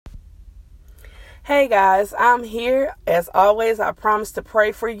Hey guys, I'm here. As always, I promise to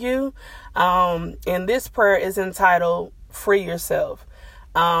pray for you. And this prayer is entitled Free Yourself.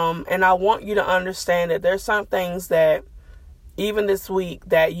 And I want you to understand that there's some things that even this week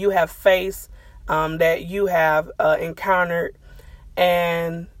that you have faced, that you have encountered.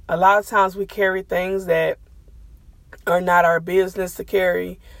 And a lot of times we carry things that are not our business to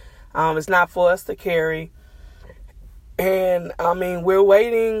carry. It's not for us to carry. And we're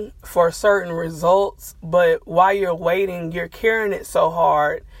waiting for certain results, but while you're waiting, you're carrying it so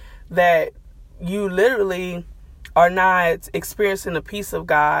hard that you literally are not experiencing the peace of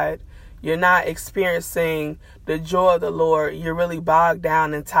God. You're not experiencing the joy of the Lord. You're really bogged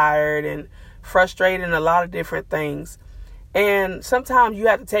down and tired and frustrated and a lot of different things. And sometimes you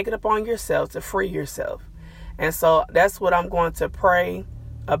have to take it upon yourself to free yourself. And so that's what I'm going to pray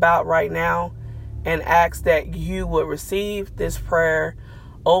about right now, and ask that you would receive this prayer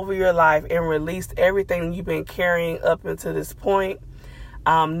over your life and release everything you've been carrying up until this point,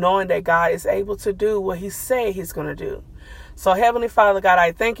 knowing that God is able to do what He said He's going to do. So Heavenly Father, God,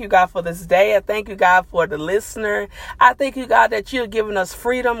 I thank you, God, for this day. I thank you, God, for the listener. I thank you, God, that you're giving us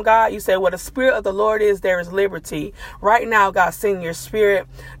freedom, God. You say where the Spirit of the Lord is, there is liberty. Right now, God, send your Spirit.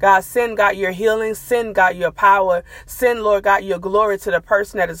 God, send, God, your healing. Send, God, your power. Send, Lord God, your glory to the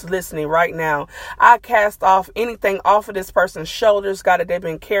person that is listening right now. I cast off anything off of this person's shoulders, God, that they've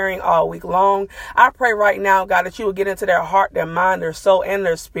been carrying all week long. I pray right now, God, that you will get into their heart, their mind, their soul, and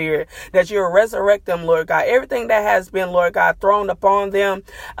their spirit, that you will resurrect them, Lord God. Everything that has been, Lord God, thrown upon them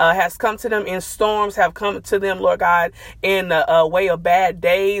has come to them in storms, have come to them, Lord God, in a way of bad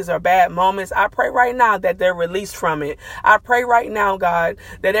days or bad moments. I pray right now that they're released from it. I pray right now, God,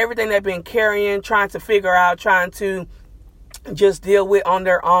 that everything they've been carrying, trying to figure out, trying to just deal with on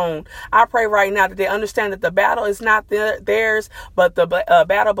their own, I pray right now that they understand that the battle is not theirs, but the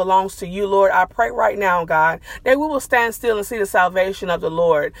battle belongs to you, Lord. I pray right now, God, that we will stand still and see the salvation of the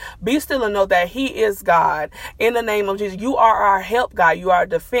Lord. Be still and know that He is God. In the name of Jesus, you are our help, God. You are our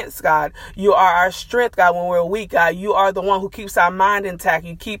defense, God. You are our strength, God, when we're weak, God. You are the one who keeps our mind intact.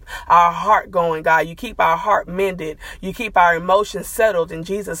 You keep our heart going, God. You keep our heart mended. You keep our emotions settled in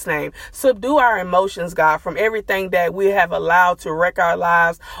Jesus' name. Subdue our emotions, God, from everything that we have allowed to wreck our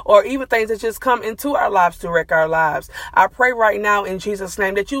lives, or even things that just come into our lives to wreck our lives. I pray right now in Jesus'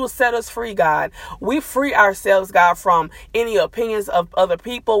 name that you will set us free, God. We free ourselves, God, from any opinions of other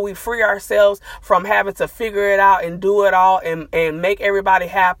people. We free ourselves from having to figure it out and do it all and make everybody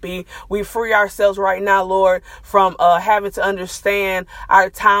happy. We free ourselves right now, Lord, from having to understand our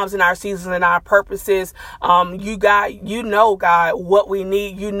times and our seasons and our purposes. You know, God, what we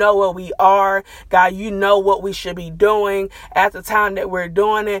need. You know what we are, God. You know what we should be doing at the time that we're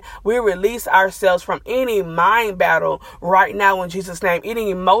doing it. We release ourselves from any mind battle right now in Jesus' name,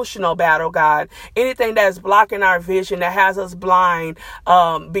 any emotional battle, God, anything that is blocking our vision, that has us blind,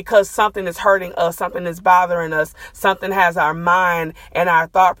 because something is hurting us, something is bothering us, something has our mind and our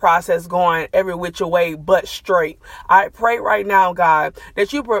thought process going every which way but straight. I pray right now, God,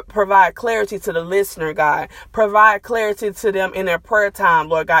 that you provide clarity to the listener, God. Provide clarity to them in their prayer time,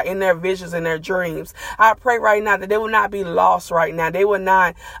 Lord God, in their visions and their dreams. I pray right now that they will not be lost right now. They will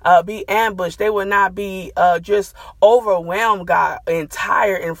not be ambushed. They will not be just overwhelmed, God, and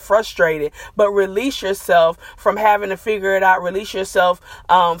tired and frustrated. But release yourself from having to figure it out. Release yourself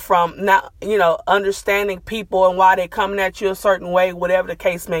from not, understanding people and why they're coming at you a certain way, whatever the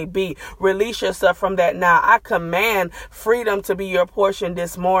case may be. Release yourself from that now. I command freedom to be your portion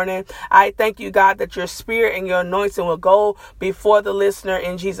this morning. I thank you, God, that your spirit and your anointing will go before the listener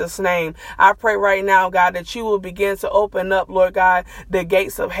in Jesus' name. I pray right now, God, that you will begin to open up, Lord God, the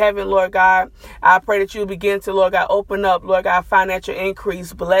gates of heaven, Lord God. I pray that you begin to, Lord God, open up, Lord God, financial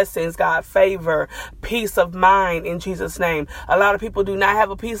increase, blessings, God, favor, peace of mind in Jesus' name. A lot of people do not have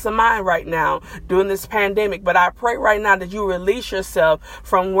a peace of mind right now during this pandemic, but I pray right now that you release yourself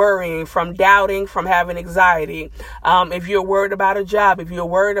from worrying, from doubting, from having anxiety. If you're worried about a job, if you're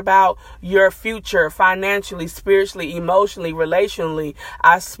worried about your future financially, spiritually, emotionally, relationally,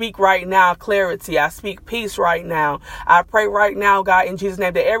 I speak right now clarity. I speak peace right now. I pray right now, God, in Jesus'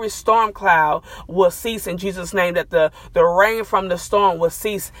 name, that every storm cloud will cease in Jesus' name, that the rain from the storm will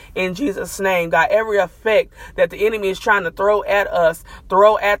cease in Jesus' name, God. Every effect that the enemy is trying to throw at us,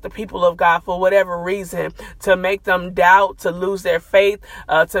 throw at the people of God for whatever reason, to make them doubt, to lose their faith,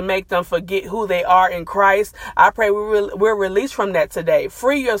 to make them forget who they are in Christ. I pray we're released from that today.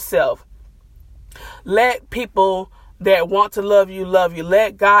 Free yourself. Let people that want to love you.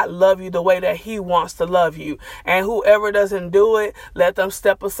 Let God love you the way that he wants to love you. And whoever doesn't do it, let them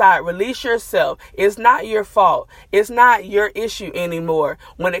step aside. Release yourself. It's not your fault. It's not your issue anymore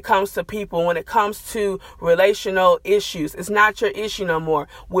when it comes to people, when it comes to relational issues. It's not your issue no more.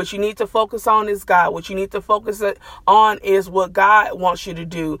 What you need to focus on is God. What you need to focus on is what God wants you to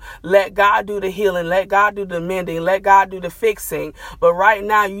do. Let God do the healing. Let God do the mending. Let God do the fixing. But right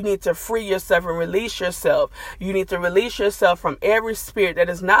now, you need to free yourself and release yourself. You need to release yourself from every spirit that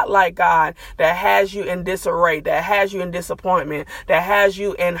is not like God, that has you in disarray, that has you in disappointment, that has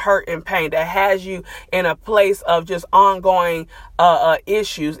you in hurt and pain, that has you in a place of just ongoing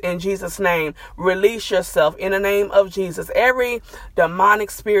issues. In Jesus' name, release yourself in the name of Jesus. Every demonic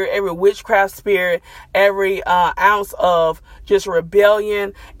spirit, every witchcraft spirit, every ounce of just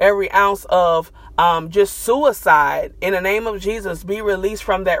rebellion, every ounce of just suicide, in the name of Jesus, be released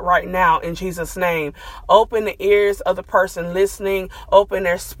from that right now in Jesus' name. Open the ears of the person listening, open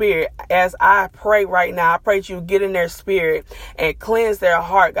their spirit. As I pray right now, I pray that you get in their spirit and cleanse their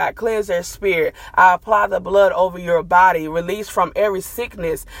heart, God, cleanse their spirit. I apply the blood over your body, release from every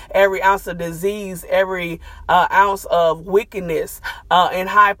sickness, every ounce of disease, every ounce of wickedness in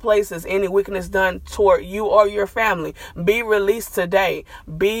high places, any wickedness done toward you or your family. Be released today.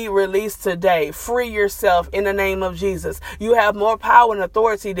 Be released today. Free yourself in the name of Jesus. You have more power and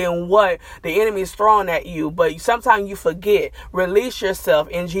authority than what the enemy is throwing at you, but sometimes you forget. Release yourself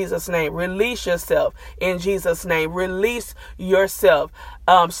in Jesus' name. Release yourself in Jesus' name. Release yourself.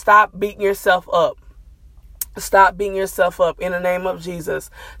 Stop beating yourself up. Stop beating yourself up in the name of Jesus.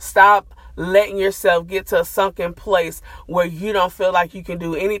 Stop letting yourself get to a sunken place where you don't feel like you can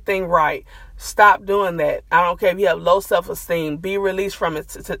do anything right. Stop doing that. I don't care if you have low self-esteem. Be released from it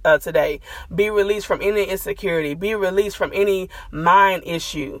today. Be released from any insecurity. Be released from any mind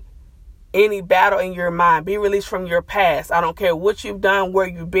issue. Any battle in your mind. Be released from your past. I don't care what you've done, where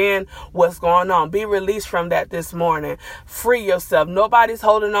you've been, what's going on. Be released from that this morning. Free yourself. Nobody's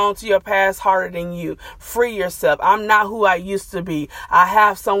holding on to your past harder than you. Free yourself. I'm not who I used to be. I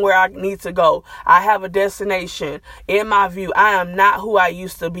have somewhere I need to go. I have a destination. In my view, I am not who I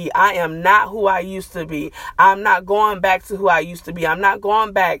used to be. I am not who I used to be. I'm not going back to who I used to be. I'm not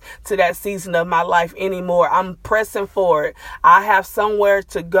going back to that season of my life anymore. I'm pressing forward. I have somewhere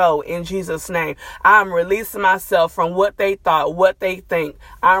to go in Jesus' name. I'm releasing myself from what they thought, what they think.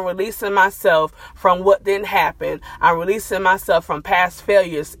 I'm releasing myself from what didn't happen. I'm releasing myself from past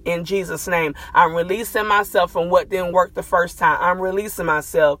failures in Jesus' name. I'm releasing myself from what didn't work the first time. I'm releasing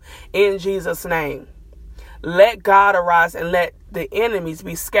myself in Jesus' name. Let God arise and let the enemies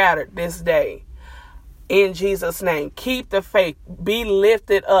be scattered this day. In Jesus' name, keep the faith. Be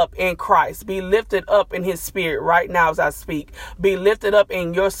lifted up in Christ. Be lifted up in his spirit right now as I speak. Be lifted up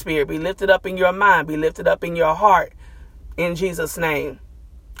in your spirit. Be lifted up in your mind. Be lifted up in your heart. In Jesus' name.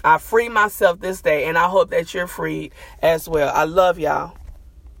 I free myself this day, and I hope that you're freed as well. I love y'all.